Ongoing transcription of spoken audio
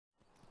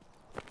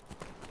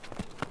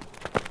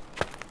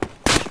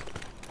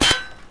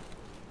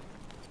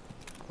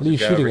What are you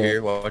shooting at?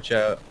 Here, watch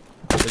out.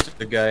 There's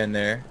a guy in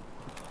there.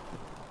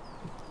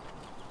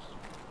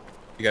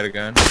 You got a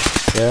gun?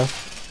 Yeah.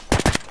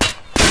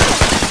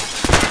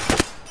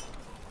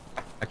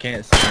 I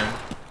can't see him.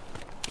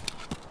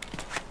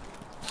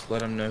 Just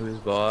let him know who's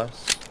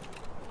boss.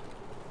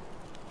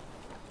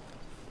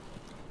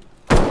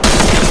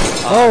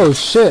 Oh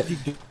shit!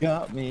 He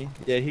got me.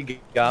 Yeah, he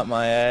got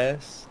my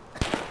ass.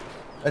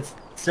 That's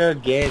so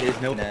gay. There's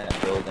no in that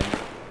building.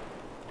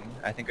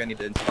 I think I need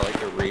to install like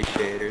a ray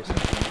shade or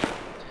something.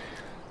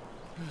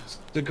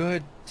 So go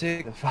ahead,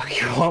 take the fuck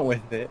you want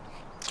with it.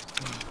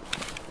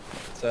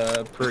 It's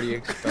a pretty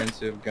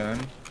expensive gun.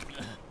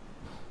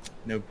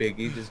 No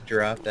biggie, just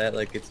drop that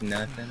like it's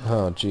nothing.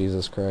 Oh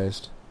Jesus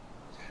Christ!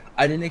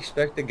 I didn't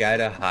expect the guy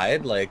to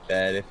hide like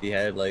that if he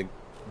had like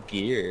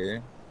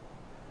gear.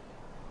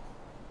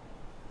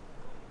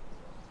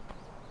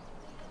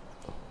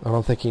 I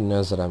don't think he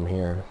knows that I'm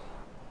here.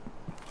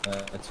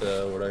 That's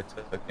what I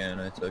took in.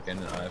 I took in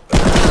an iPhone.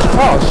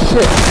 Oh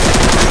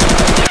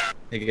shit!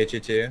 He get you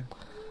too?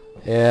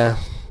 Yeah.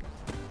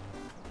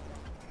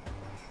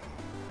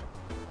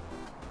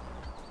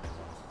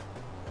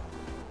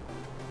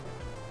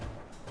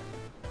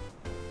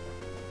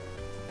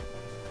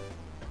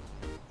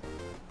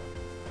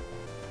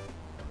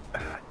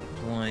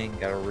 Deploying,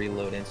 gotta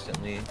reload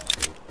instantly.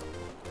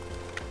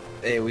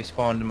 Hey, we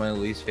spawned in my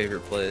least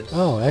favorite place.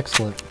 Oh,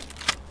 excellent.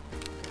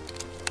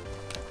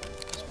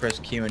 Just press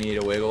Q and E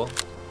to wiggle.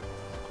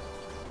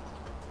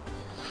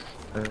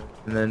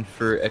 And then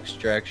for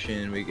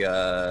extraction, we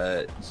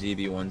got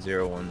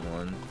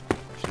ZB1011,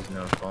 which is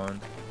no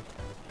fun.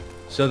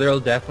 So there'll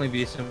definitely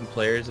be some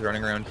players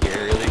running around here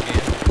early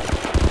game.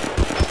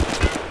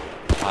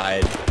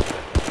 Hide.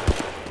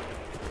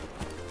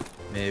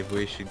 Maybe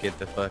we should get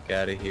the fuck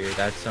out of here.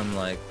 That's some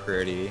like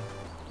pretty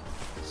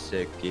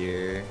sick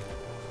gear.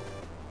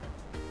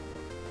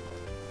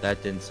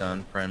 That didn't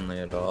sound friendly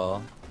at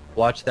all.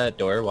 Watch that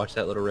door. Watch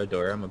that little red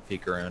door. I'm gonna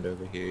peek around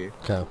over here.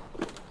 Okay.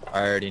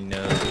 I already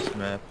know this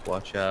map.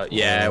 Watch out.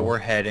 Yeah, we're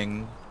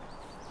heading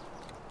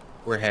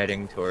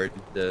towards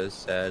those,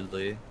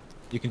 sadly.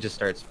 You can just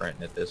start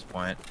sprinting at this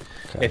point.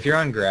 Okay. If you're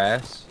on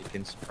grass, you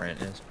can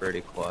sprint. It's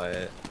pretty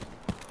quiet.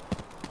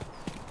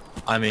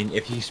 I mean,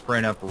 if you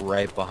sprint up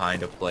right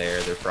behind a player,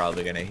 they're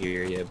probably gonna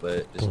hear you,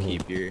 but just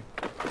keep your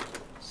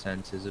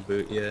senses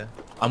about you.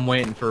 I'm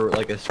waiting for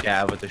like a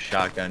scav with a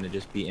shotgun to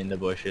just be in the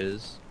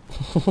bushes.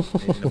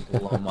 He's gonna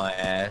blow my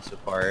ass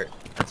apart.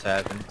 That's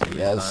happened to me.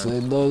 Yes,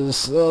 it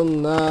does.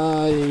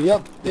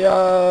 Yep,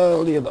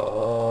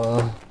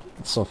 yeah.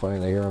 It's so funny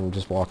to hear him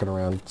just walking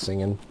around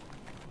singing.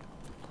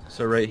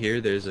 So right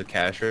here, there's a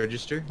cash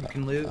register you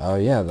can loot. Oh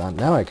yeah,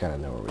 now I kind of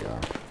know where we are.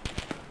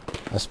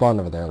 I spawned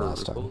over there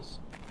last time.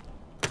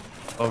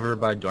 Over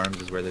by dorms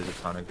is where there's a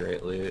ton of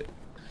great loot.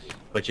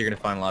 But you're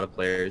gonna find a lot of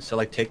players. So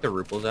like take the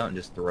ruples out and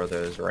just throw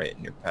those right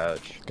in your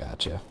pouch.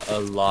 Gotcha. A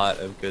lot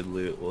of good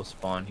loot will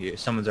spawn here.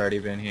 Someone's already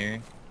been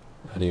here.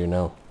 How do you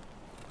know?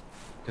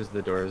 Because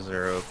the doors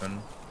are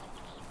open.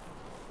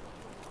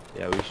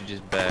 Yeah, we should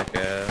just back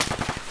out.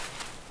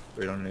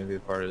 We don't need to be a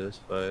part of this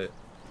fight.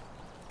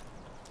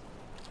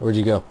 Where'd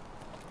you go?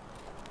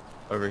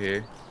 Over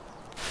here.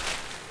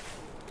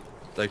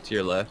 Like to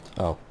your left.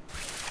 Oh.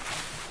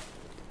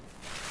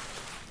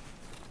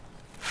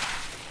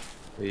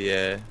 But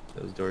yeah,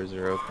 those doors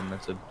are open.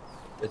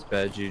 It's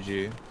bad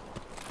juju.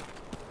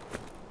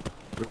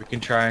 We can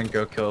try and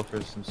go kill for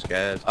some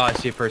scavs. Oh, I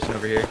see a person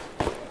over here.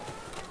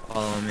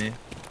 Following me.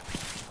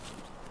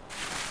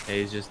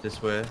 Hey, he's just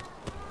this way.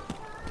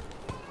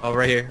 Oh,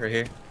 right here, right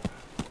here.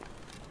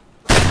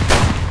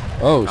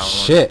 Oh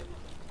shit.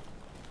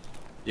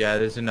 Yeah,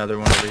 there's another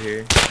one over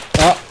here.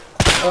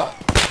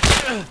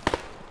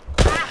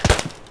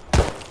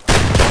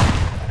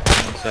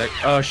 One sec.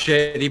 Oh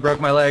shit, he broke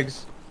my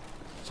legs.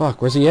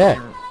 Fuck, where's he at?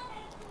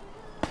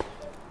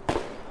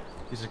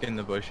 He's like in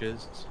the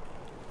bushes.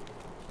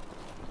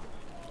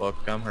 Fuck,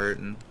 I'm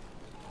hurting.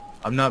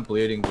 I'm not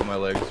bleeding, but my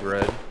leg's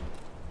red.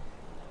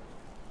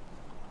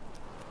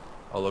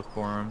 I'll look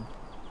for him.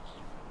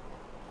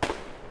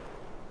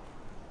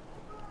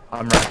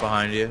 I'm right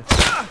behind you.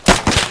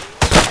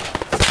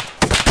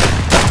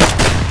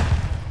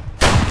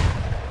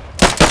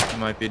 He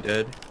might be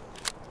dead.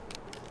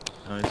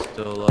 No, he's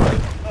still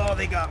alive. Oh,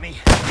 they got me.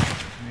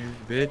 You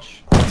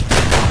bitch.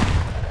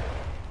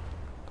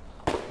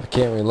 I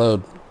can't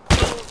reload.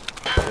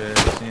 Yeah,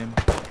 I see him.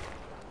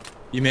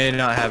 You may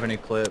not have any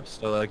clips,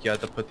 so like you have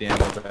to put the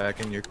ammo back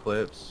in your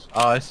clips.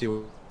 Oh, I see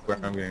where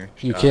I'm getting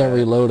shot. You can't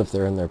reload if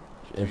they're in your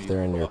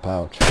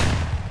pouch.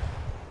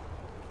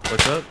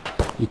 What's up?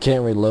 You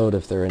can't reload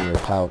if they're in your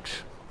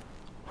pouch.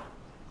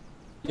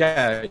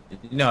 Yeah,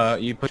 no,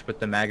 you push with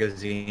the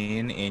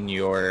magazine in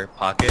your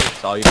pocket,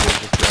 so all you do is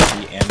just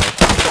throw the ammo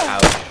from the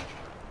pouch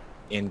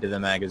into the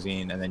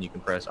magazine, and then you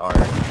can press R.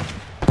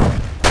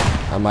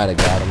 I might have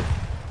got him.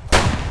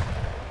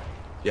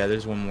 Yeah,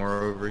 there's one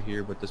more over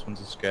here, but this one's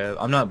a scav.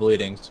 I'm not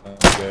bleeding, so I'm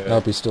good.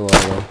 Nope, he's still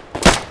alive.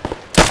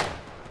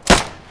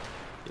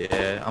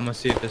 Yeah, I'm gonna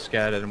see if this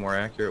scav had a more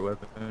accurate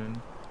weapon.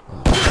 Can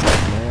I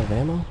have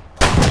ammo?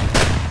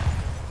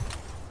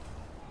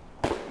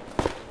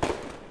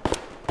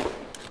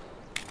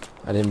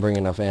 I didn't bring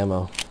enough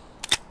ammo.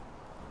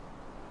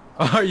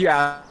 Oh, you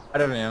out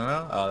of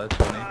ammo? Oh, that's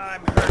funny.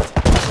 I'm hurt.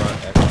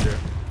 Brought extra.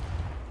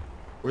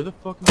 Where the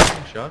fuck am I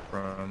getting shot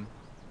from?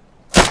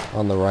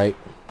 On the right.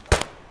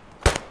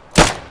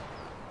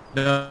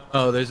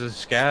 No, there's a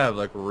scav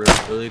like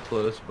really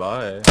close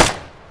by,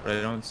 but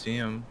I don't see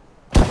him.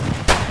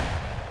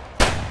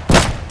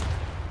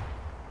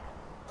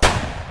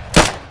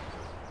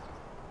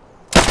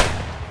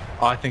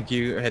 Oh, I think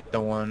you hit the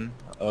one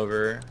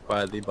over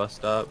by the bus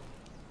stop.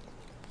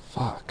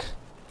 Fuck.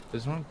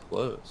 There's one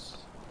close.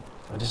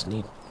 I just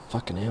need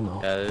fucking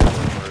ammo. Yeah, there's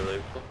one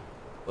really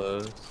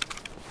close.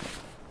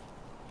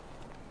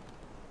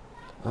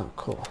 Oh,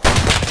 cool.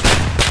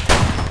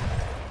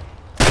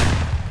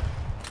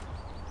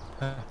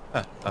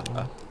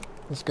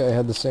 This guy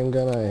had the same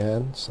gun I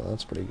had, so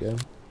that's pretty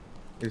good.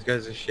 These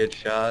guys are shit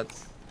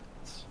shots.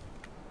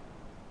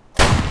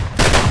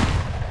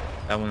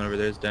 That one over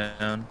there's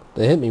down.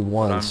 They hit me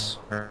once.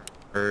 I'm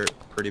hurt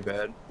pretty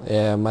bad.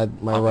 Yeah, my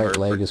right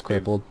leg is pretty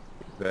crippled.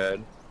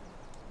 Bad.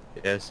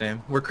 Yeah,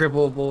 same. We're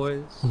crippled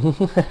boys.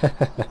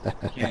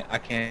 I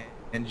can't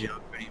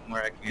jump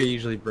anymore. I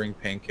usually bring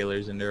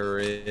painkillers into a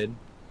raid,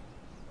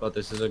 but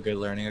this is a good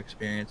learning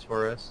experience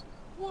for us.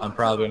 I'm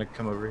probably gonna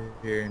come over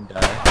here and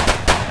die.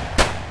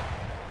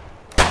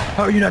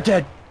 How are you not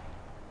dead?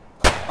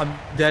 I'm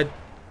dead.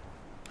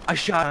 I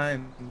shot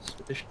him.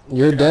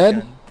 You're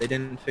dead? They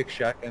didn't fix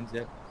shotguns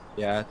yet.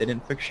 Yeah, they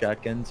didn't fix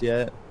shotguns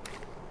yet.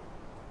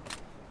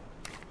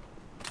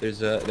 There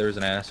was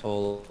an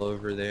asshole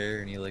over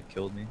there and he like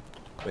killed me.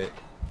 Wait.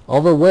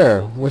 Over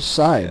where? Which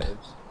side?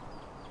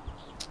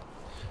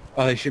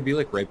 Oh, he should be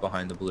like right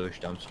behind the bluish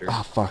dumpster.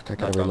 Oh fuck, I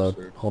gotta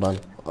reload. Hold on.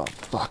 Oh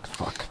fuck.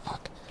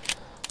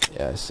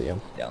 Yeah, I see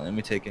him. Yeah, let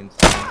me take in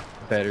some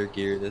better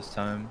gear this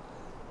time.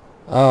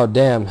 Oh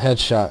damn,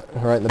 headshot.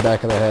 Right in the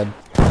back of the head.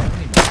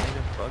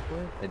 Fuck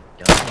with? I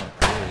don't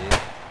really.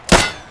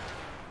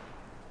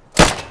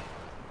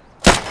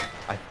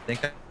 I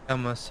think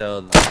I'm gonna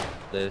sell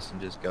this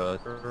and just go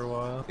for a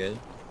while. Good.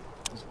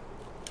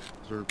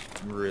 These are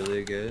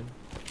really good.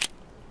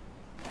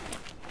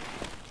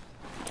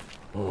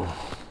 Ooh.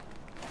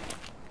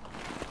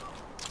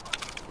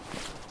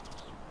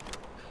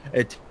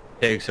 It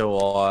takes a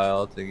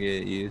while to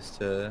get used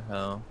to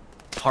how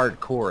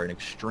hardcore and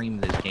extreme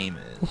this game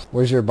is.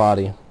 Where's your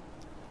body?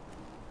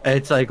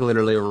 It's like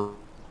literally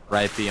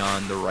right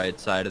beyond the right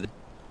side of the...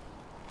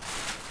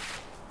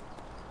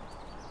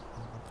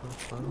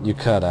 You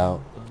cut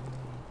out.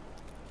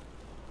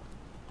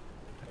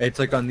 It's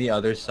like on the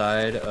other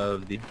side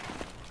of the...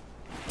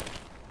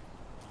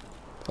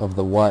 Of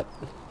the what?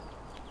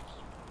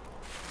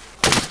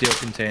 Steel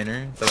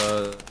container.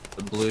 The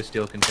blue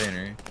steel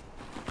container.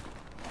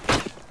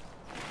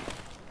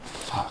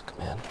 Fuck,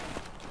 man.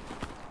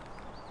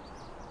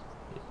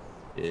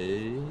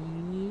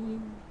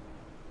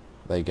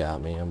 They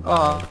got me. I'm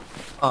blind.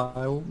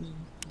 I will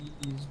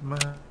use my...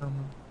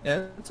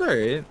 Yeah, it's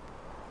alright.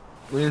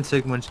 We didn't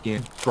take much gear.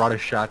 Brought a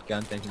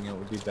shotgun thinking it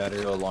would be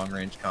better to a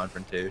long-range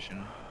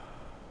confrontation.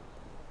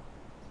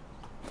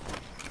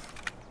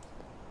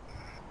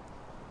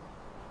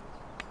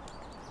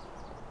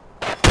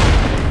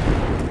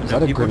 Is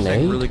that a people grenade? Are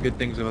saying really good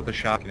things about the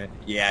shotgun.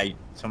 Yeah,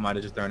 someone might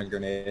have just thrown a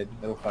grenade.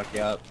 It'll fuck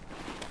you up.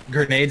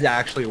 Grenades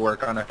actually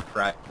work on a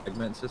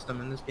fragment system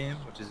in this game,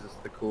 which is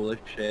just the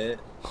coolest shit.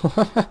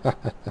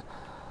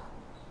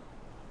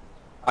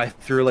 I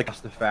threw like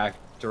the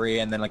factory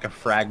and then like a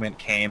fragment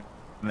came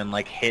and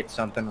like hit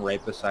something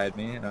right beside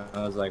me and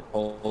I was like,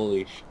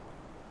 holy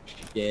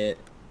shit.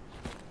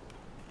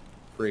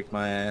 Freak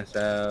my ass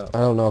out. I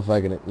don't know if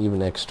I can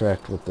even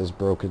extract with this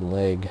broken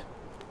leg.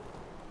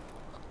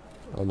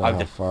 I don't know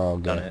how far I'll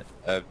get.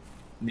 It.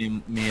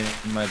 Me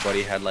and my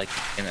buddy had like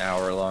an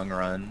hour-long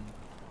run,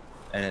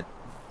 and it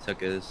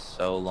took us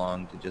so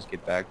long to just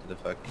get back to the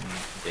fucking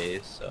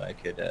base, so I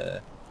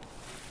could,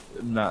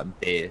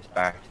 not base,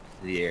 back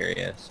to the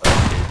area, so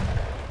I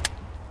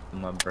could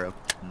my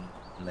broken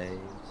legs.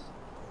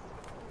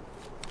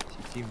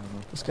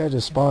 This guy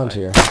just spawned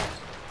here.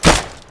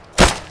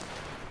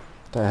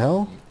 The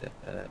hell?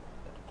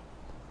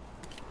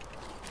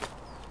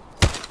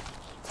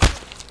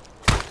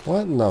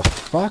 What in the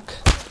fuck?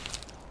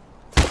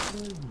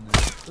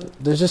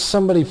 There's just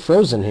somebody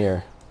frozen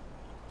here.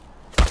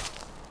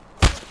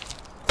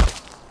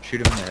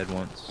 Shoot him in the head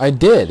once. I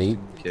did. He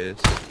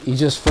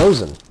just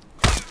frozen.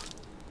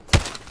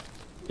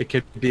 It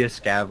could be a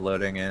scav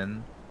loading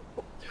in.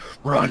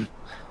 Run!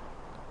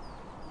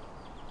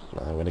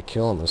 I'm gonna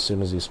kill him as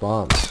soon as he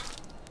spawns.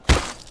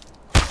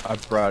 I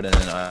brought in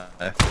an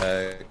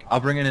IFAC.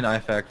 I'll bring in an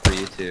IFAC for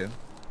you too.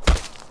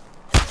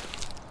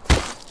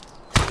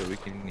 So we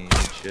can need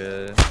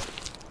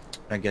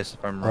I guess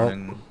if I'm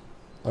running...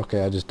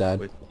 Okay, I just died.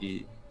 With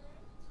the...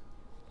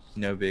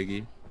 No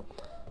biggie.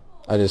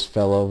 I just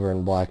fell over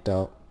and blacked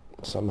out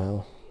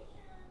somehow.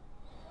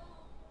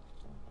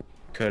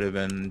 Could have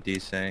been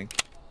desync.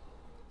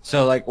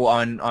 So like well,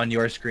 on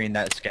your screen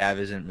that scav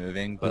isn't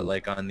moving, but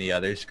like on the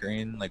other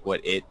screen, like what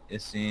it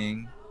is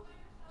seeing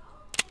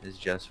is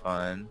just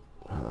fine.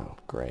 Oh,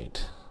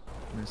 great.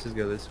 Let's just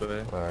go this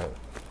way. Alright.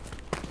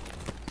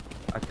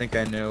 I think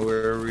I know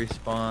where we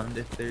respawned.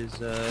 If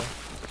there's a...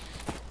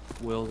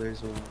 Will,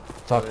 there's a...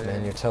 Fuck, way.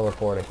 man, you're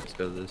teleporting. Let's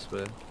go this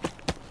way.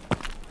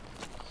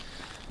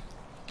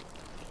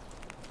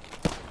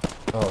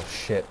 Oh,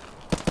 shit.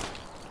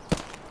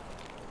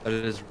 That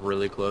is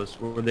really close.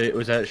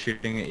 Was that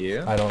shooting at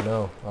you? I don't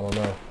know.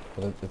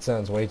 But it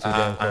sounds way too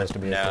damn close to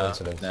be a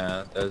coincidence.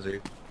 No, those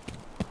are...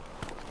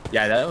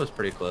 Yeah, that was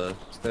pretty close.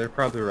 They're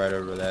probably right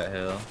over that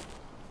hill.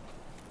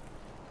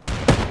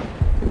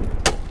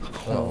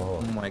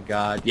 Oh my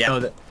god. Yeah,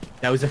 no,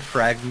 that was a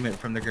fragment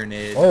from the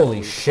grenade.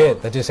 Holy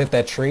shit, that just hit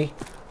that tree?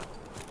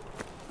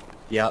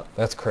 Yep.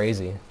 That's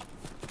crazy.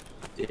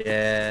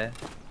 Yeah.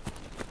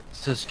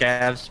 So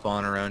scavs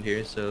spawn around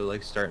here, so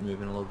like start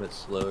moving a little bit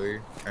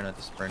slower. Try not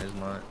to sprint as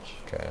much.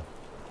 Okay.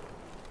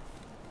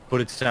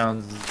 But it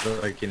sounds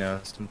like, you know,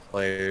 some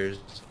players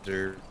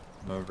are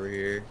over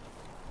here.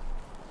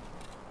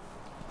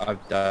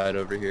 I've died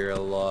over here a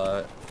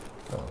lot.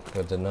 Oh,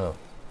 good to know.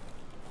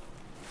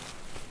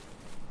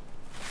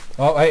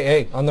 Oh,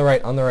 hey, on the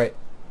right, on the right.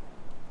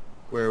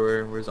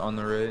 Where's on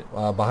the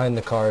right? Behind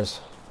the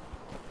cars.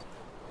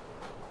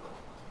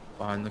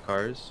 Behind the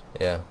cars?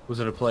 Yeah. Was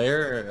it a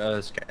player or a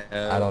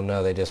scav? I don't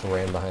know, they just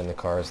ran behind the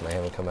cars and they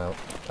haven't come out.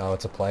 Oh,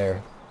 it's a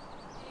player.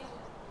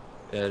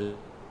 Yeah, it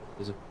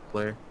is a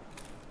player.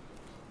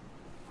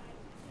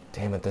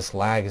 Damn it, this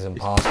lag is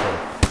impossible.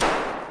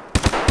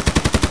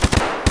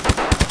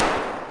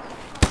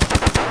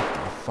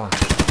 Oh, fuck.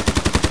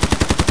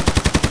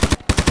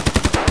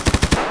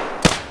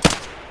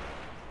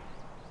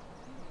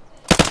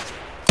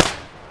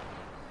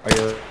 Are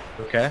you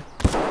okay?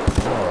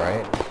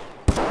 Alright.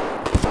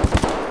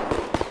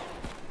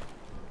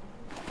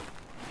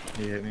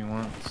 He hit me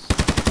once.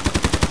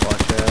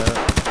 Watch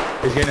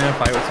out. He's getting in a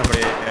fight with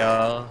somebody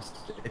else.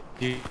 If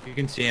you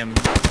can see him.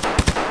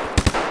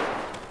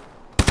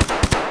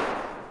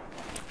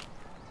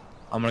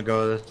 I'm gonna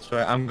go this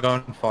way. I'm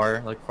going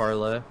far, like far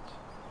left.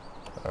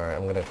 Alright,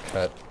 I'm gonna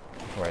cut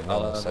right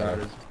down the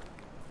center.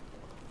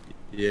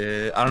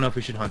 Yeah, I don't know if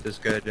we should hunt this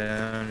guy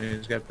down.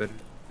 He's got better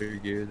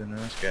gear than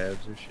us,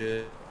 scavs or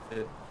shit.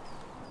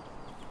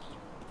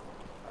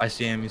 I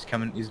see him, he's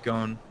coming, he's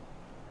going.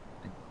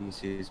 He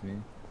sees me.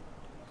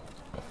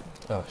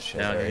 Oh shit,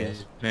 Down there he he's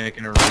is.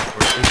 making a run for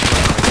it.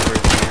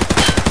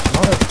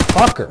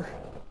 Motherfucker!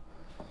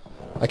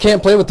 I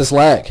can't play with this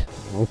lag.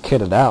 I'm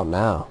kitted out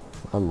now.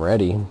 I'm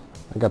ready.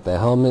 I got the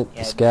helmet,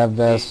 the scav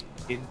vest.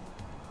 You're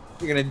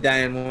gonna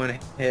die in one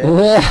hit.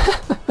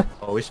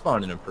 Oh, we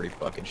spawned in a pretty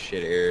fucking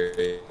shit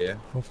area.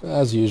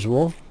 As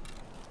usual.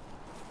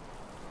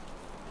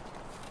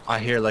 I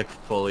hear like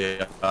fully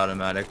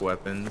automatic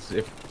weapons.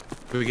 If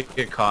we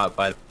get caught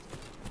by...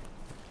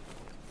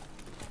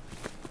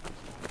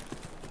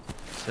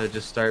 So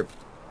just start,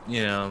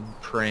 you know,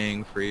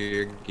 praying for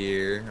your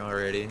gear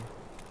already.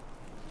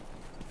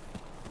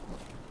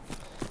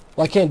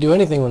 Well, I can't do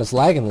anything when it's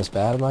lagging this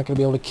bad. I'm not gonna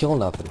be able to kill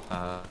nothing.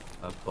 A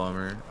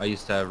bummer. I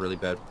used to have really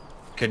bad...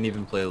 Couldn't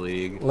even play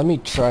League. Let me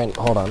try and...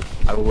 Hold on.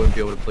 I wouldn't be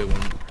able to play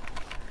one.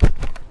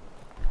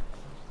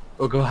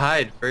 Oh, go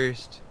hide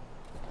first.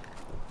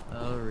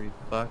 Hurry,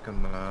 fuck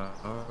 'em up.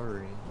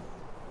 Hurry.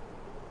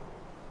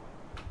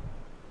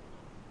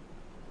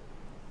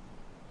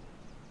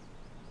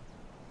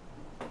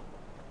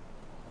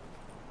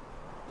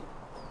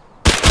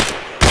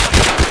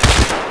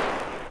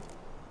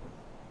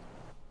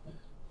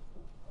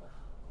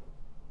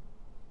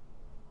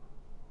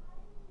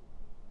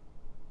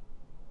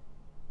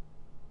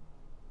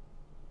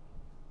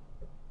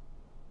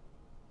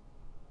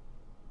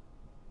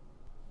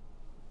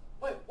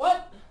 Wait,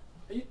 what?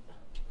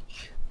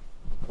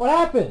 What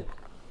happened?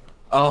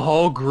 A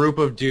whole group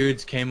of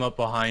dudes came up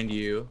behind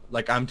you.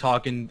 Like, I'm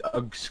talking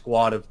a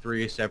squad of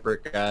 3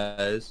 separate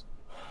guys.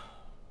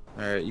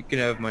 Alright, you can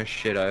have my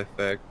shit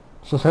effect.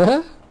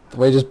 The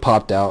way just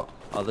popped out.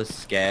 All the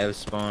scavs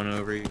spawn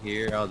over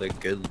here. All the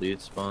good loot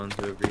spawns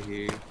over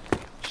here.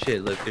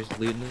 Shit, look, there's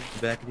loot in the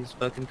back of these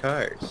fucking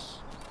cars.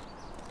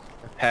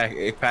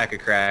 A pack of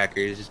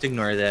crackers. Just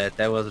ignore that.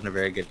 That wasn't a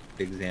very good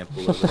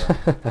example of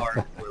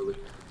hardcore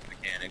loot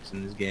mechanics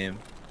in this game.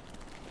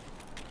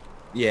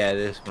 Yeah,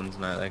 this one's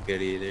not that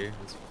good either.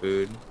 It's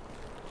food.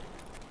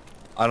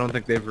 I don't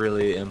think they've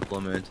really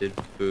implemented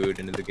food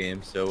into the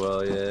game so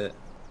well yet.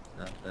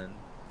 Nothing.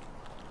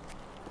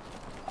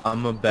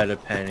 I'm gonna bet a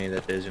penny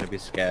that there's gonna be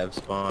scavs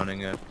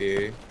spawning up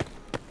here.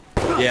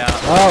 Yeah.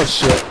 Oh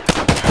shit.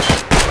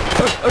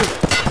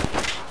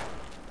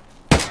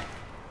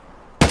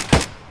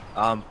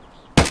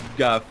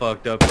 Got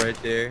fucked up right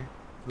there.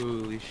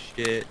 Holy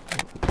shit.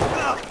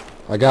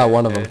 I got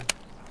one of them.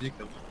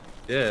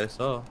 Yeah, I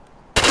saw.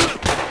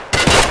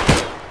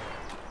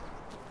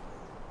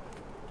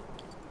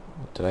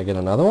 Did I get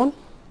another one?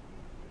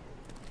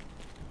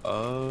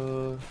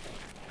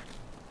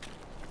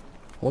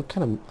 What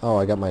kind of... Oh,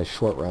 I got my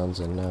short rounds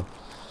in now.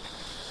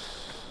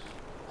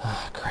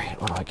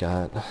 Great, what do I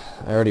got?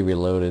 I already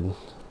reloaded.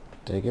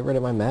 Did I get rid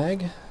of my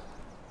mag?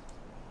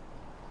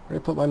 Where did I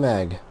put my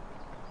mag?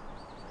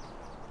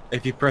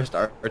 If you pressed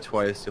R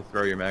twice, you'll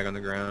throw your mag on the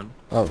ground.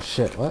 Oh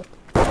shit, what?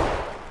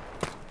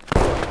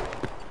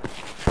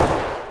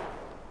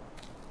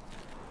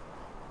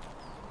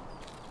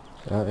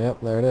 Oh, yep,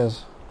 there it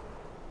is.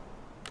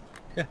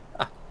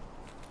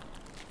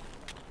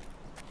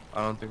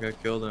 I don't think I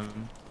killed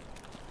him.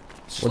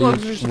 What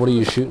are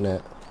you shooting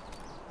at?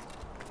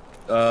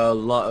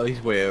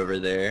 He's way over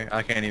there.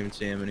 I can't even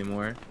see him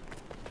anymore.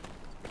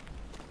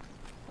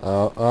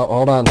 Oh,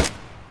 hold on. Oh,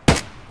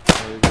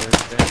 he's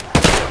right there.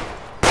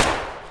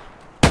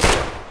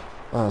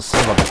 Oh,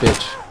 son of a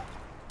bitch.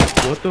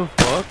 What the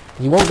fuck?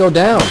 He won't go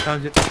down.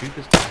 Sometimes you have to shoot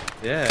this guy.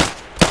 Yeah.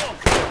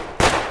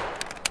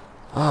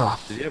 Ah,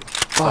 Does he have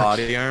fuck.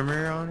 body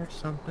armor on or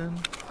something?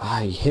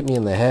 Ah, he hit me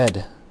in the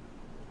head.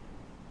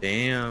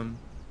 Damn.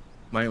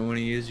 Might want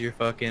to use your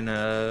fucking,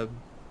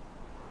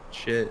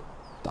 shit.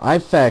 The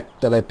IFAK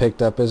that I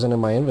picked up isn't in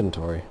my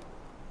inventory.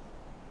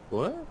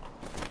 What?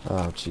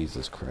 Oh,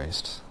 Jesus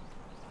Christ.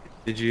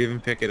 Did you even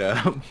pick it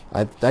up?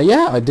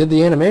 Yeah, I did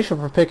the animation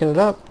for picking it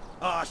up.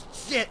 Oh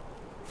shit!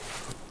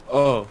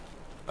 Oh.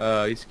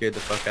 You scared the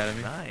fuck out of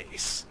me.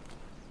 Nice.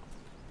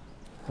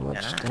 How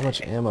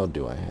much ammo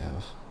do I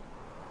have?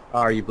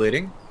 Are you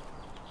bleeding?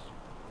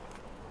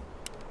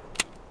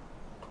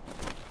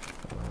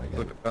 Oh, I got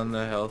Look on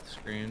the health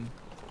screen.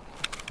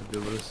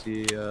 You'll be able to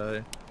see,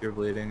 if you're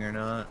bleeding or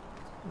not.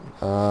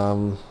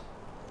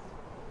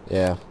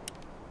 Yeah.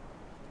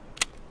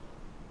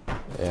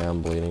 Yeah,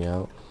 I'm bleeding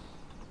out.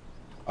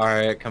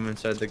 Alright, come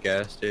inside the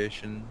gas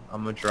station.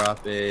 I'm gonna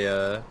drop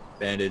a,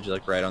 bandage,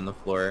 like, right on the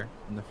floor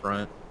in the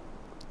front.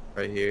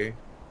 Right here.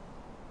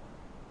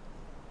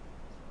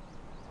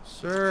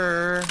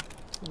 Sir!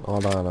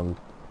 Hold on,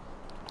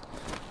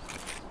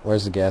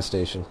 Where's the gas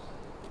station?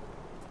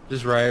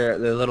 Just right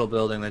at the little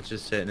building that's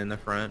just sitting in the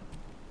front.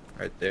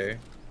 Right there.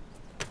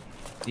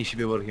 You should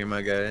be able to hear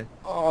my guy.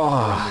 Oh,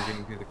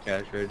 Rummaging through the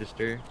cash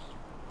register.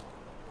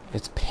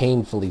 it's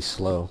painfully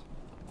slow.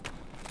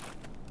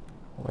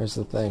 Where's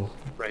the thing?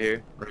 Right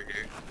here. Right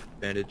here.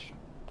 Bandage.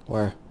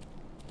 Where?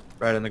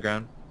 Right on the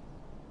ground.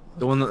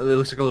 The one that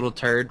looks like a little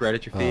turd right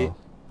at your feet. Oh.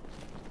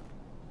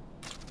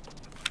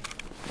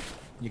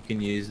 You can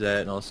use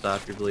that and it'll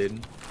stop your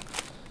bleeding.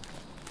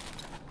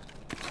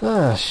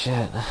 Ah,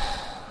 shit.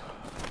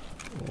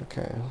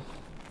 Okay.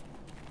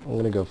 I'm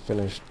gonna go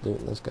finish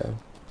looting this guy.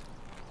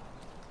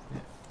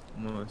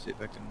 I'm gonna see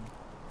if I can...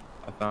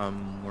 I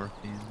found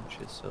morphine,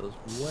 shit sells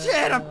well.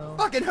 Shit! I'm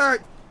fucking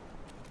hurt.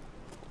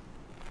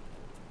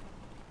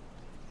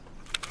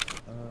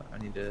 I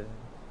need to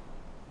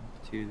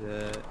do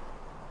that.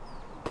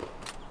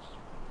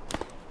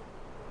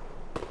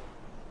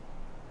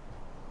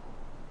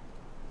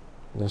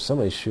 There's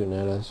somebody shooting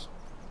at us.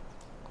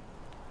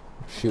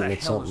 Shooting What at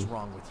the hell something. is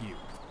wrong with you?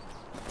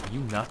 Are you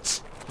nuts?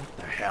 What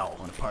the hell?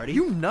 Want to party?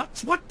 You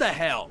nuts? What the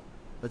hell?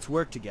 Let's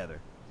work together.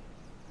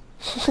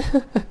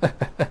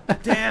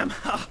 Damn.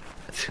 Oh,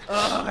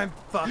 I'm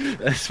fucked.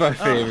 That's my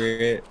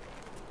favorite.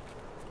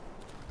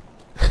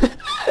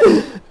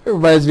 It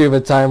reminds me of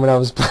a time when I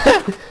was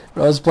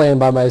when I was playing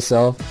by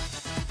myself.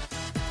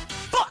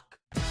 Fuck.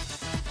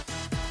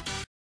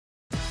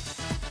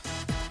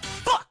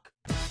 Fuck.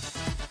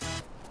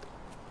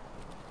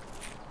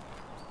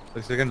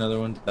 Looks like another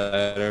one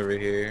died over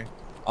here.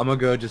 I'm gonna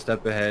go just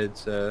up ahead,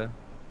 so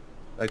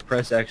like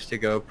press X to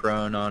go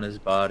prone on his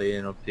body,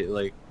 and it'll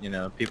like, you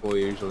know, people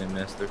usually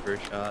miss their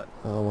first shot.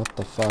 Oh, what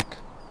the fuck?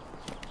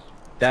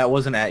 That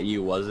wasn't at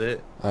you, was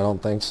it? I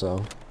don't think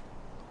so.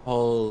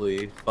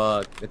 Holy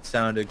fuck! It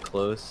sounded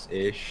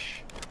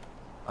close-ish.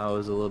 I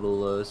was a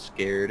little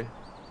scared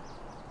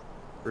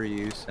for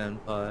you,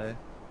 senpai.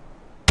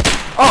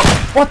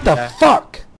 Oh, what the Yeah. fuck?